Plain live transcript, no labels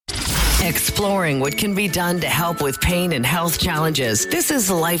Exploring what can be done to help with pain and health challenges. This is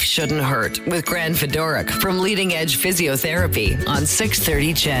Life Shouldn't Hurt with Grant Fedoruk from Leading Edge Physiotherapy on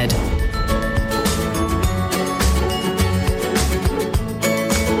 630 CHED.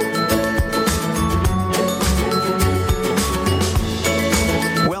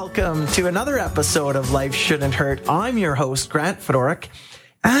 Welcome to another episode of Life Shouldn't Hurt. I'm your host, Grant Fedoruk.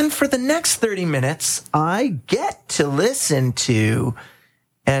 And for the next 30 minutes, I get to listen to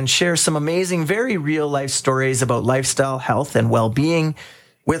and share some amazing, very real life stories about lifestyle, health, and well-being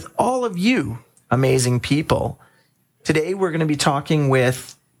with all of you amazing people. Today, we're going to be talking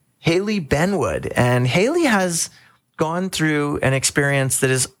with Hayley Benwood. And Hayley has gone through an experience that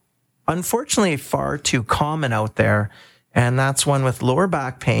is unfortunately far too common out there. And that's one with lower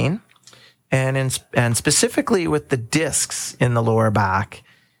back pain and specifically with the discs in the lower back.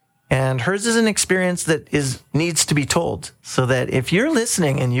 And hers is an experience that needs to be told, so that if you're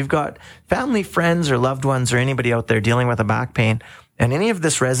listening and you've got family, friends, or loved ones or anybody out there dealing with a back pain and any of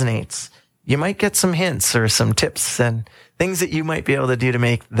this resonates, you might get some hints or some tips and things that you might be able to do to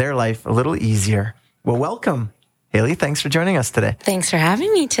make their life a little easier. Well, welcome, Hayley. Thanks for joining us today. Thanks for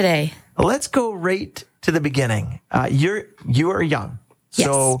having me today. Let's go right to the beginning. You are young. Yes.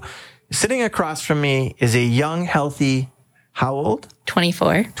 So sitting across from me is a young, healthy, how old?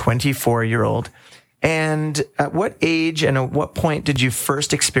 24. 24-year-old. And at what age and at what point did you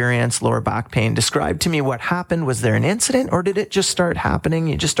first experience lower back pain? Describe to me what happened. Was there an incident or did it just start happening?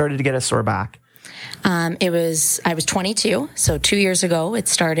 You just started to get a sore back? I was 22, so 2 years ago it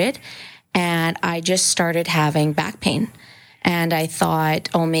started, and I just started having back pain. And I thought,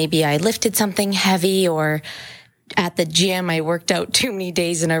 maybe I lifted something heavy, or at the gym I worked out too many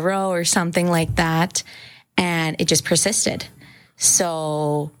days in a row or something like that. And it just persisted.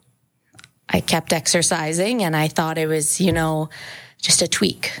 So I kept exercising and I thought it was, just a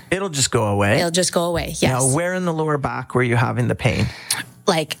tweak. It'll just go away. It'll just go away. Yes. Now, where in the lower back were you having the pain?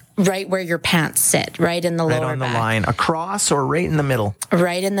 Like right where your pants sit, right in the lower back. Right on the line. Across or right in the middle?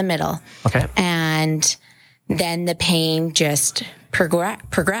 Right in the middle. Okay. And then the pain just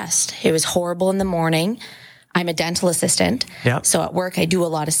progressed. It was horrible in the morning. I'm a dental assistant. Yeah. So at work, I do a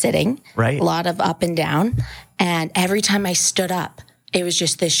lot of sitting, right? A lot of up and down. And every time I stood up, it was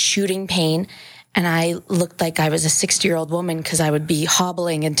just this shooting pain. And I looked like I was a 60-year-old woman because I would be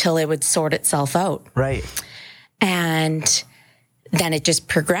hobbling until it would sort itself out. Right. And then it just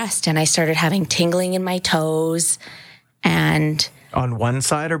progressed and I started having tingling in my toes. And on one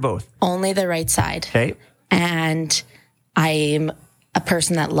side or both? Only the right side. Okay. And I'm a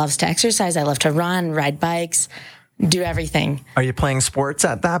person that loves to exercise. I love to run, ride bikes, do everything. Are you playing sports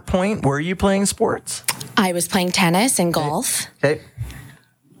at that point? Were you playing sports? I was playing tennis and golf. Okay.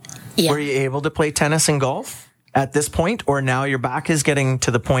 Yeah. Were you able to play tennis and golf at this point? Or now your back is getting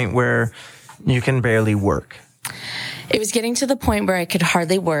to the point where you can barely work? It was getting to the point where I could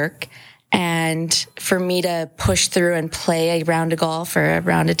hardly work. And for me to push through and play a round of golf or a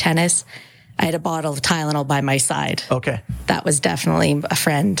round of tennis, I had a bottle of Tylenol by my side. Okay. That was definitely a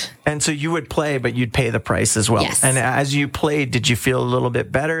friend. And so you would play, but you'd pay the price as well. Yes. And as you played, did you feel a little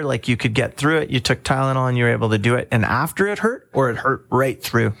bit better? Like you could get through it? You took Tylenol and you were able to do it. And after it hurt, or it hurt right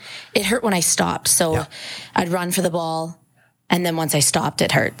through? It hurt when I stopped. So yeah. I'd run for the ball. And then once I stopped,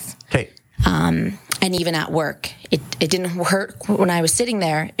 it hurts. Okay. And even at work, it didn't hurt when I was sitting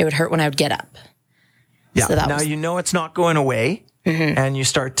there. It would hurt when I would get up. Yeah. So now you know it's not going away. Mm-hmm. And you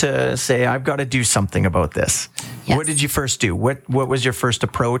start to say, I've got to do something about this. Yes. What did you first do? What was your first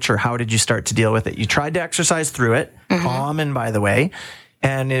approach, or how did you start to deal with it? You tried to exercise through it, common, by the way.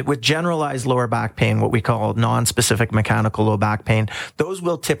 And with generalized lower back pain, what we call non-specific mechanical low back pain, those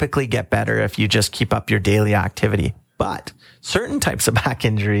will typically get better if you just keep up your daily activity. But certain types of back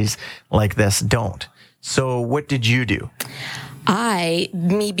injuries like this don't. So what did you do?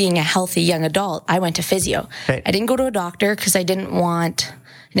 Me being a healthy young adult, I went to physio. Okay. I didn't go to a doctor because I didn't want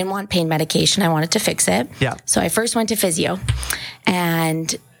pain medication. I wanted to fix it. Yeah. So I first went to physio,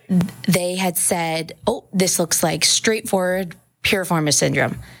 and they had said, this looks like straightforward piriformis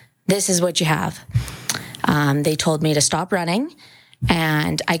syndrome. This is what you have. They told me to stop running,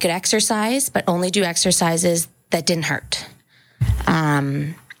 and I could exercise, but only do exercises that didn't hurt.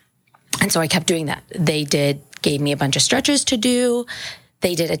 And so I kept doing that. They gave me a bunch of stretches to do.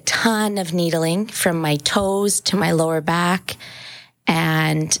 They did a ton of needling from my toes to my lower back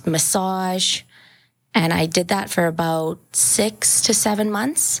and massage. And I did that for about 6 to 7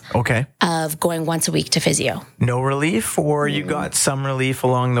 months. Okay. Of going once a week to physio. No relief, or you got some relief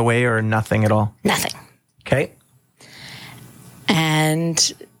along the way, or nothing at all? Nothing. Okay.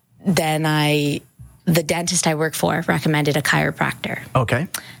 And then I the dentist I work for recommended a chiropractor. Okay.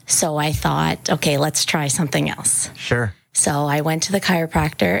 So I thought, okay, let's try something else. Sure. So I went to the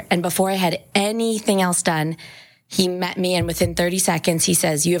chiropractor, and before I had anything else done, he met me, and within 30 seconds, he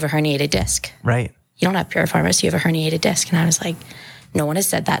says, you have a herniated disc. Right. You don't have piriformis, you have a herniated disc. And I was like, no one has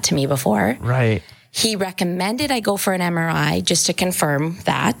said that to me before. Right. He recommended I go for an MRI just to confirm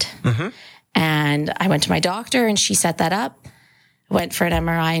that. Mm-hmm. And I went to my doctor, and she set that up. Went for an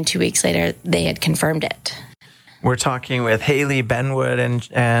MRI, and 2 weeks later, they had confirmed it. We're talking with Hayley Benwood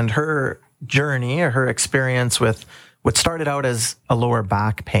and her journey, or her experience with what started out as a lower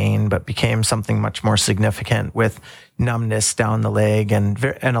back pain, but became something much more significant with numbness down the leg and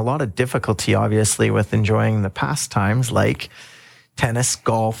a lot of difficulty, obviously, with enjoying the pastimes like tennis,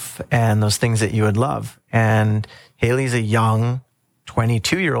 golf, and those things that you would love. And Hayley's a young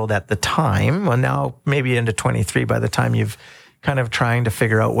 22-year-old at the time. Well, now maybe into 23 by the time you've kind of trying to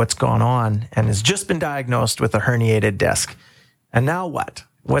figure out what's going on, and has just been diagnosed with a herniated disc. And now what?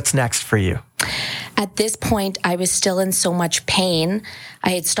 What's next for you? At this point, I was still in so much pain.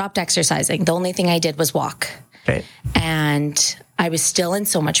 I had stopped exercising. The only thing I did was walk. Okay. And I was still in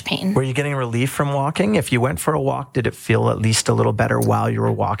so much pain. Were you getting relief from walking? If you went for a walk, did it feel at least a little better while you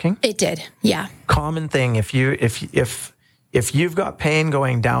were walking? It did, yeah. Common thing, if you've got pain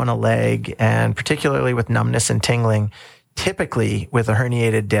going down a leg, and particularly with numbness and tingling, typically with a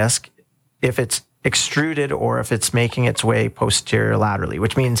herniated disc, if it's extruded or if it's making its way posterior laterally,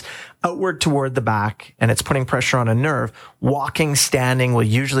 which means outward toward the back, and it's putting pressure on a nerve, walking, standing will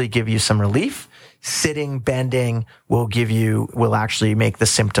usually give you some relief. Sitting, bending will actually make the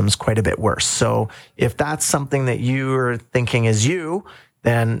symptoms quite a bit worse. So if that's something that you are thinking is you,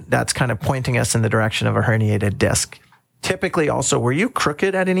 then that's kind of pointing us in the direction of a herniated disc. Typically also, were you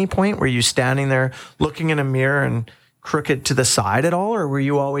crooked at any point? Were you standing there looking in a mirror and crooked to the side at all, or were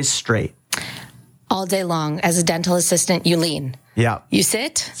you always straight? All day long. As a dental assistant, you lean. Yeah. You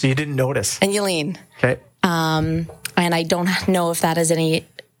sit. So you didn't notice. And you lean. Okay. And I don't know if that has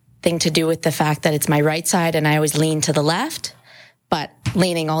anything to do with the fact that it's my right side and I always lean to the left, but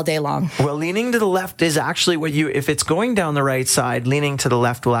leaning all day long. Well, leaning to the left is actually if it's going down the right side, leaning to the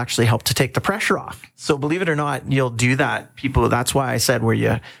left will actually help to take the pressure off. So believe it or not, you'll do that. People, that's why I said, were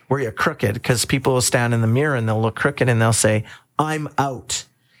you crooked? Because people will stand in the mirror and they'll look crooked and they'll say, I'm out.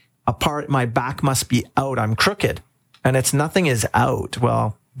 My back must be out. I'm crooked. And nothing is out.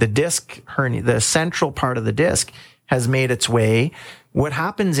 Well, the disc the central part of the disc has made its way. What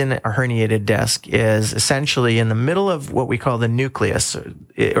happens in a herniated disc is essentially in the middle of what we call the nucleus,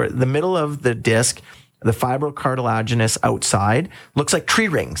 or the middle of the disc, the fibrocartilaginous outside looks like tree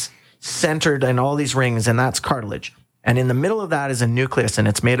rings centered in all these rings, and that's cartilage. And in the middle of that is a nucleus, and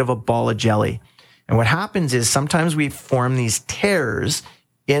it's made of a ball of jelly. And what happens is sometimes we form these tears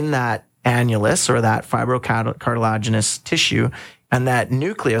in that annulus, or that fibrocartilaginous tissue, and that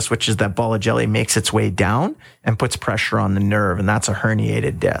nucleus, which is that ball of jelly, makes its way down and puts pressure on the nerve, and that's a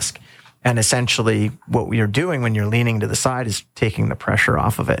herniated disc. And essentially what you're doing when you're leaning to the side is taking the pressure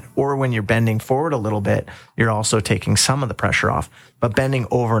off of it. Or when you're bending forward a little bit, you're also taking some of the pressure off. But bending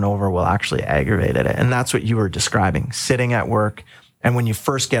over and over will actually aggravate it. And that's what you were describing, sitting at work. And when you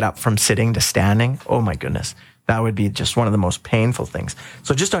first get up from sitting to standing, oh my goodness, that would be just one of the most painful things.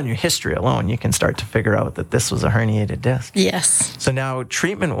 So just on your history alone, you can start to figure out that this was a herniated disc. Yes. So now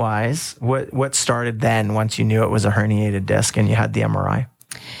treatment-wise, what started then once you knew it was a herniated disc and you had the MRI?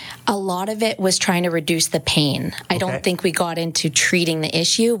 A lot of it was trying to reduce the pain. I don't think we got into treating the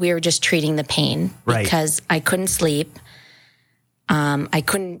issue. We were just treating the pain because I couldn't sleep. I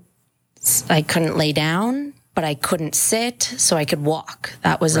couldn't lay down, but I couldn't sit, so I could walk.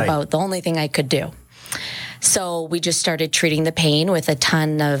 That was about the only thing I could do. So we just started treating the pain with a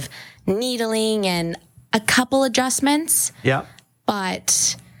ton of needling and a couple adjustments. Yeah.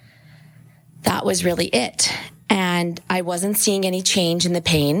 But that was really it. And I wasn't seeing any change in the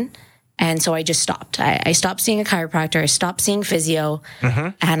pain. And so I just stopped. I stopped seeing a chiropractor. I stopped seeing physio.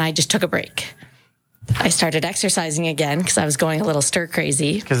 And I just took a break. I started exercising again because I was going a little stir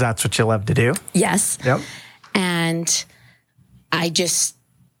crazy. Because that's what you love to do? Yes. Yep. And I just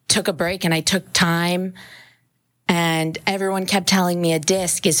took a break and I took time. And everyone kept telling me a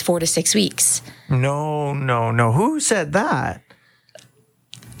disc is 4 to 6 weeks. No. Who said that?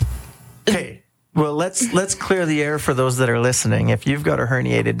 Okay. Well, let's clear the air for those that are listening. If you've got a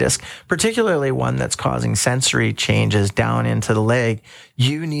herniated disc, particularly one that's causing sensory changes down into the leg,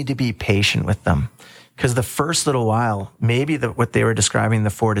 you need to be patient with them. Because the first little while, maybe what they were describing, the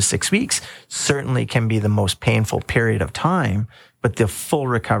 4 to 6 weeks, certainly can be the most painful period of time, but the full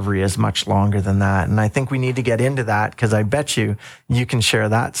recovery is much longer than that. And I think we need to get into that because I bet you can share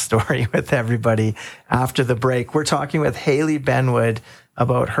that story with everybody after the break. We're talking with Hayley Benwood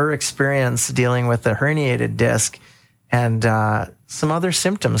about her experience dealing with a herniated disc and some other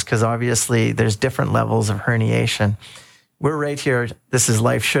symptoms, because obviously there's different levels of herniation. We're right here. This is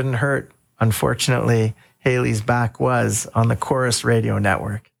Life Shouldn't Hurt. Unfortunately, Hayley's back was on the Chorus Radio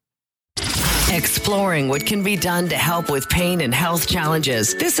Network. Exploring what can be done to help with pain and health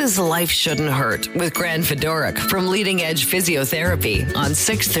challenges. This is Life Shouldn't Hurt with Gran Fedoruk from Leading Edge Physiotherapy on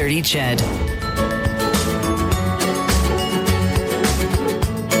 630 CHED.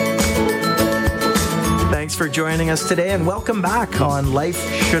 Thanks for joining us today and welcome back on Life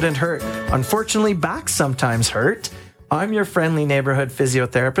Shouldn't Hurt. Unfortunately, backs sometimes hurt. I'm your friendly neighborhood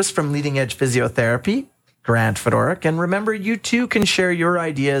physiotherapist from Leading Edge Physiotherapy, Grant Fedoruk. And remember, you too can share your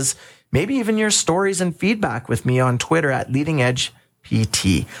ideas, maybe even your stories and feedback with me on Twitter at Leading Edge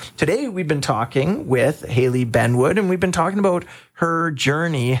PT. Today, we've been talking with Hayley Benwood, and we've been talking about her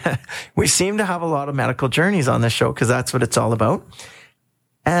journey. We seem to have a lot of medical journeys on this show because that's what it's all about.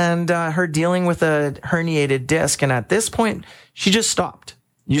 And her dealing with a herniated disc. And at this point, she just stopped.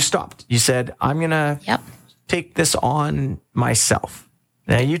 You stopped. You said, I'm going to take this on myself.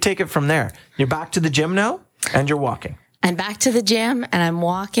 Now you take it from there. You're back to the gym now and you're walking. I'm back to the gym and I'm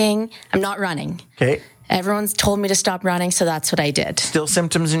walking. I'm not running. Okay. Everyone's told me to stop running, so that's what I did. Still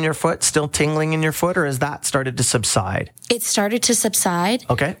symptoms in your foot? Still tingling in your foot? Or has that started to subside? It started to subside.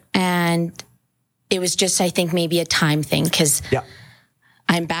 Okay. And it was just, I think, maybe a time thing because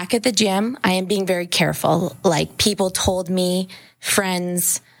I'm back at the gym. I am being very careful. Like people told me,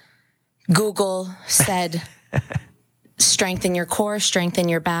 friends, Google said, strengthen your core, strengthen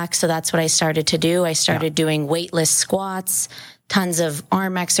your back. So that's what I started to do. I started doing weightless squats, tons of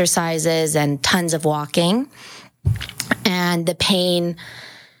arm exercises, and tons of walking. And the pain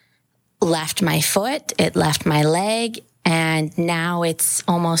left my foot, it left my leg, and now it's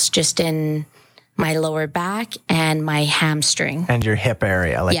almost just in my lower back and my hamstring. And your hip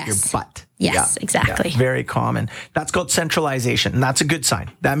area, like your butt. Yes, exactly. Yeah, very common. That's called centralization, and that's a good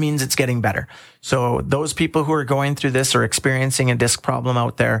sign. That means it's getting better. So those people who are going through this or experiencing a disc problem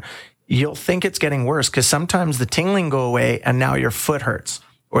out there, you'll think it's getting worse because sometimes the tingling go away and now your foot hurts,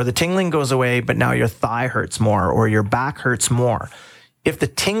 or the tingling goes away, but now your thigh hurts more, or your back hurts more. If the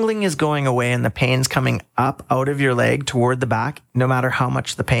tingling is going away and the pain's coming up out of your leg toward the back, no matter how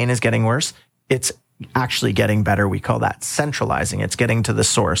much the pain is getting worse, it's actually getting better. We call that centralizing. It's getting to the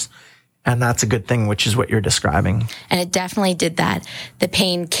source. And that's a good thing, which is what you're describing. And it definitely did that. The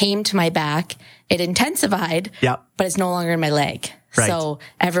pain came to my back. It intensified, but it's no longer in my leg. Right. So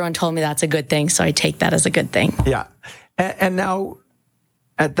everyone told me that's a good thing. So I take that as a good thing. Yeah. And now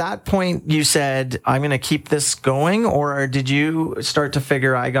at that point you said, I'm going to keep this going, or did you start to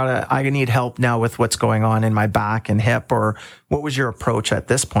figure I need help now with what's going on in my back and hip, or what was your approach at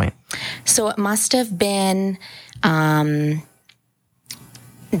this point? So it must have been,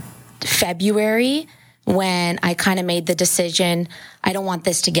 February when I kind of made the decision, I don't want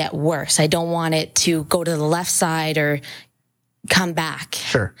this to get worse. I don't want it to go to the left side or come back.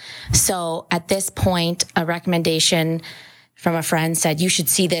 Sure. So at this point, a recommendation from a friend said, you should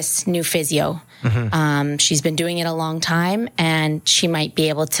see this new physio. Mm-hmm. She's been doing it a long time and she might be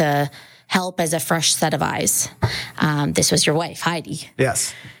able to help as a fresh set of eyes. This was your wife, Heidi.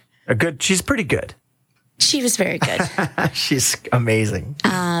 Yes. She's pretty good. She was very good. She's amazing.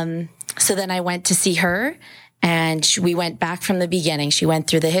 So then I went to see her and we went back from the beginning. She went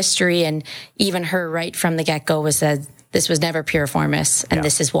through the history, and even her right from the get-go was that this was never piriformis and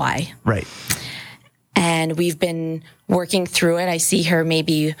this is why. Right. And we've been working through it. I see her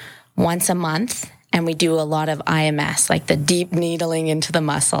maybe once a month and we do a lot of IMS, like the deep needling into the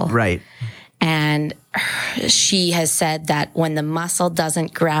muscle. Right. And she has said that when the muscle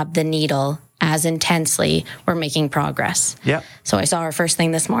doesn't grab the needle as intensely, we're making progress. Yep. So I saw her first thing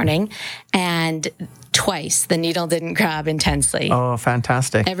this morning, and twice the needle didn't grab intensely. Oh,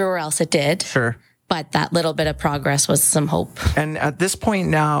 fantastic. Everywhere else it did. Sure. But that little bit of progress was some hope. And at this point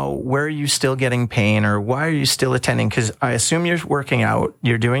now, where are you still getting pain, or why are you still attending? Because I assume you're working out,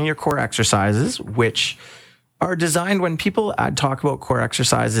 you're doing your core exercises, which are designed when people talk about core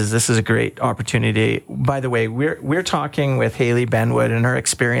exercises. This is a great opportunity. By the way, we're talking with Hayley Benwood and her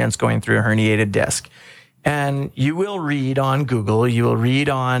experience going through a herniated disc. And you will read on Google, you will read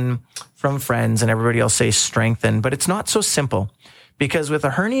on from friends, and everybody else say strengthen, but it's not so simple. Because with a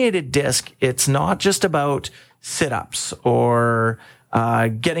herniated disc, it's not just about sit-ups or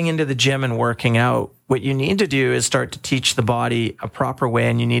getting into the gym and working out, what you need to do is start to teach the body a proper way,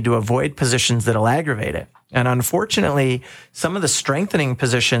 and you need to avoid positions that'll aggravate it. And unfortunately, some of the strengthening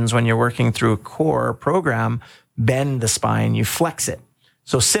positions when you're working through a core program bend the spine, you flex it.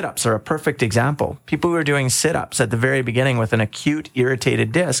 So sit-ups are a perfect example. People who are doing sit-ups at the very beginning with an acute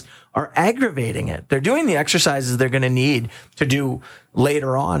irritated disc are aggravating it. They're doing the exercises they're going to need to do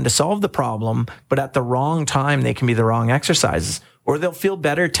later on to solve the problem, but at the wrong time, they can be the wrong exercises. Or they'll feel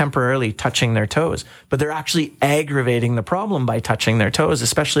better temporarily touching their toes, but they're actually aggravating the problem by touching their toes,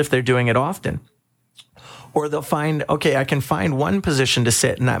 especially if they're doing it often. Or they'll find, okay, I can find one position to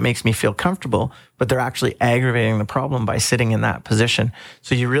sit and that makes me feel comfortable, but they're actually aggravating the problem by sitting in that position.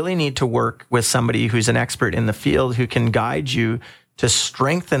 So you really need to work with somebody who's an expert in the field who can guide you to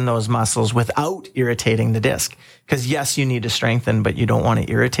strengthen those muscles without irritating the disc. Because yes, you need to strengthen, but you don't want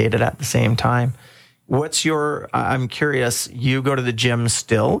to irritate it at the same time. I'm curious, you go to the gym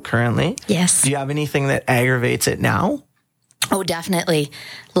still currently? Yes. Do you have anything that aggravates it now? Oh, definitely.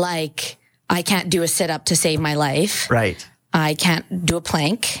 Like, I can't do a sit-up to save my life. Right. I can't do a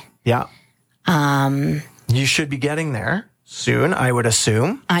plank. Yeah. You should be getting there soon, I would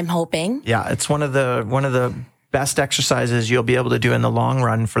assume. I'm hoping. Yeah, it's one of the best exercises you'll be able to do in the long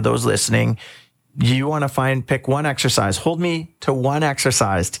run for those listening. You want to pick one exercise. Hold me to one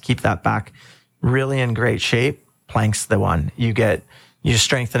exercise to keep that back really in great shape. Plank's the one. You're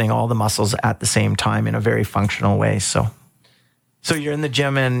strengthening all the muscles at the same time in a very functional way. So you're in the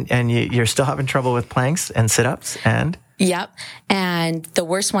gym and you're still having trouble with planks and sit-ups and? Yep. And the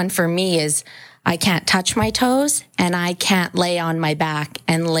worst one for me is I can't touch my toes and I can't lay on my back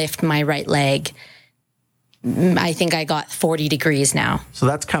and lift my right leg. I think I got 40 degrees now. So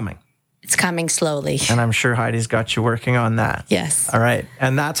that's coming. It's coming slowly. And I'm sure Heidi's got you working on that. Yes. All right.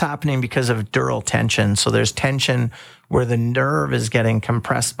 And that's happening because of dural tension. So there's tension where the nerve is getting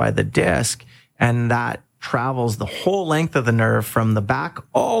compressed by the disc, and that travels the whole length of the nerve from the back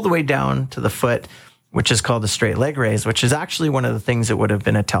all the way down to the foot, which is called the straight leg raise, which is actually one of the things that would have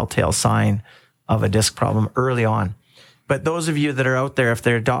been a telltale sign of a disc problem early on. But those of you that are out there, if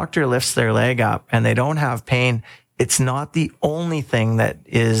their doctor lifts their leg up and they don't have pain, it's not the only thing that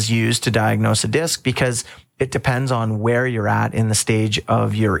is used to diagnose a disc, because it depends on where you're at in the stage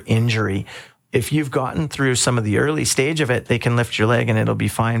of your injury. If you've gotten through some of the early stage of it, they can lift your leg and it'll be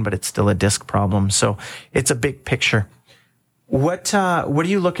fine, but it's still a disc problem. So it's a big picture. What are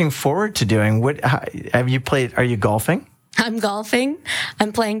you looking forward to doing? Have you played? Are you golfing? I'm golfing.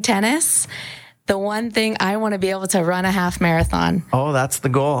 I'm playing tennis. The one thing, I want to be able to run a half marathon. Oh, that's the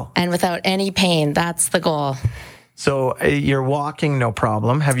goal. And without any pain, that's the goal. So you're walking, no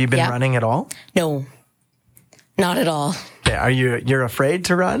problem. Have you been running at all? No, not at all. Okay, you're afraid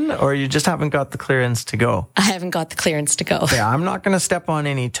to run, or you just haven't got the clearance to go? I haven't got the clearance to go. Yeah, I'm not going to step on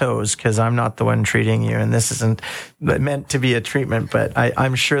any toes because I'm not the one treating you, and this isn't meant to be a treatment, but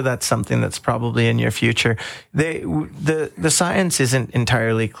I'm sure that's something that's probably in your future. The science isn't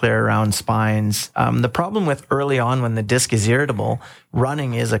entirely clear around spines. The problem with early on when the disc is irritable,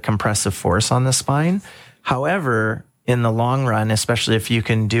 running is a compressive force on the spine. However, in the long run, especially if you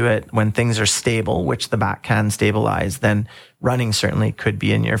can do it when things are stable, which the back can stabilize, then running certainly could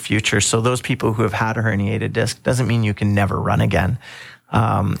be in your future. So those people who have had a herniated disc doesn't mean you can never run again,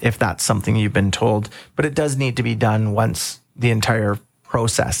 if that's something you've been told. But it does need to be done once the entire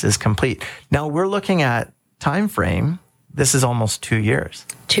process is complete. Now we're looking at time frame. This is almost 2 years.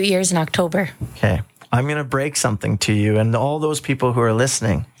 2 years in October. Okay. I'm going to break something to you and all those people who are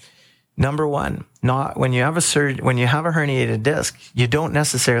listening. Number one, when you have a herniated disc, you don't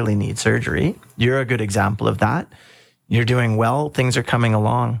necessarily need surgery. You're a good example of that. You're doing well. Things are coming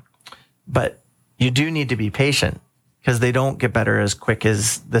along. But you do need to be patient because they don't get better as quick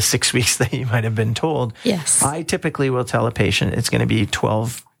as the 6 weeks that you might have been told. Yes. I typically will tell a patient it's going to be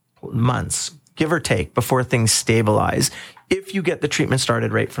 12 months, give or take, before things stabilize. If you get the treatment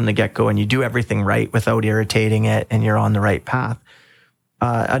started right from the get-go and you do everything right without irritating it and you're on the right path.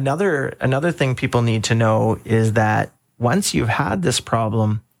 Another thing people need to know is that once you've had this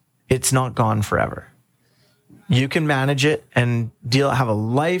problem, it's not gone forever. You can manage it and have a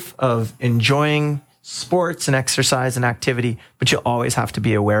life of enjoying sports and exercise and activity, but you'll always have to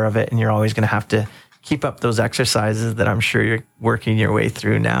be aware of it, and you're always going to have to keep up those exercises that I'm sure you're working your way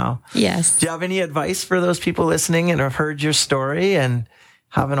through now. Yes. Do you have any advice for those people listening and have heard your story and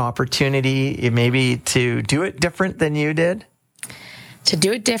have an opportunity maybe to do it different than you did? To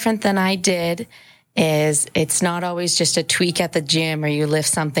do it different than I did is it's not always just a tweak at the gym or you lift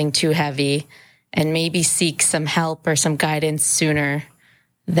something too heavy, and maybe seek some help or some guidance sooner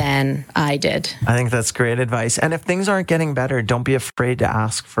than I did. I think that's great advice. And if things aren't getting better, don't be afraid to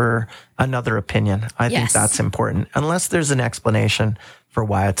ask for another opinion. I think that's important, unless there's an explanation for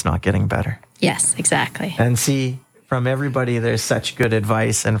why it's not getting better. Yes, exactly. And see, from everybody, there's such good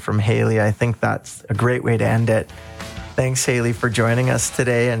advice. And from Hayley, I think that's a great way to end it. Thanks, Hayley, for joining us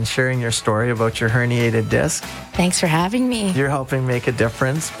today and sharing your story about your herniated disc. Thanks for having me. You're helping make a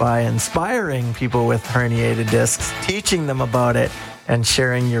difference by inspiring people with herniated discs, teaching them about it, and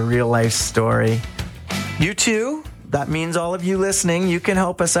sharing your real life story. You too, that means all of you listening, you can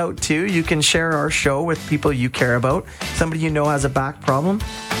help us out too. You can share our show with people you care about. Somebody you know has a back problem,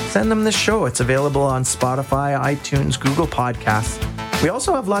 send them the show. It's available on Spotify, iTunes, Google Podcasts. We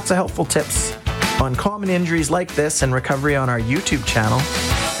also have lots of helpful tips on common injuries like this and recovery on our YouTube channel.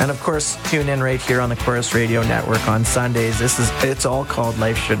 And of course, tune in right here on the Chorus Radio Network on Sundays. It's all called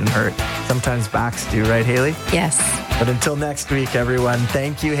Life Shouldn't Hurt. Sometimes backs do, right, Hayley? Yes. But until next week, everyone,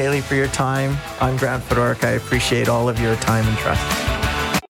 thank you, Hayley, for your time. I'm Grant Fedoruk. I appreciate all of your time and trust.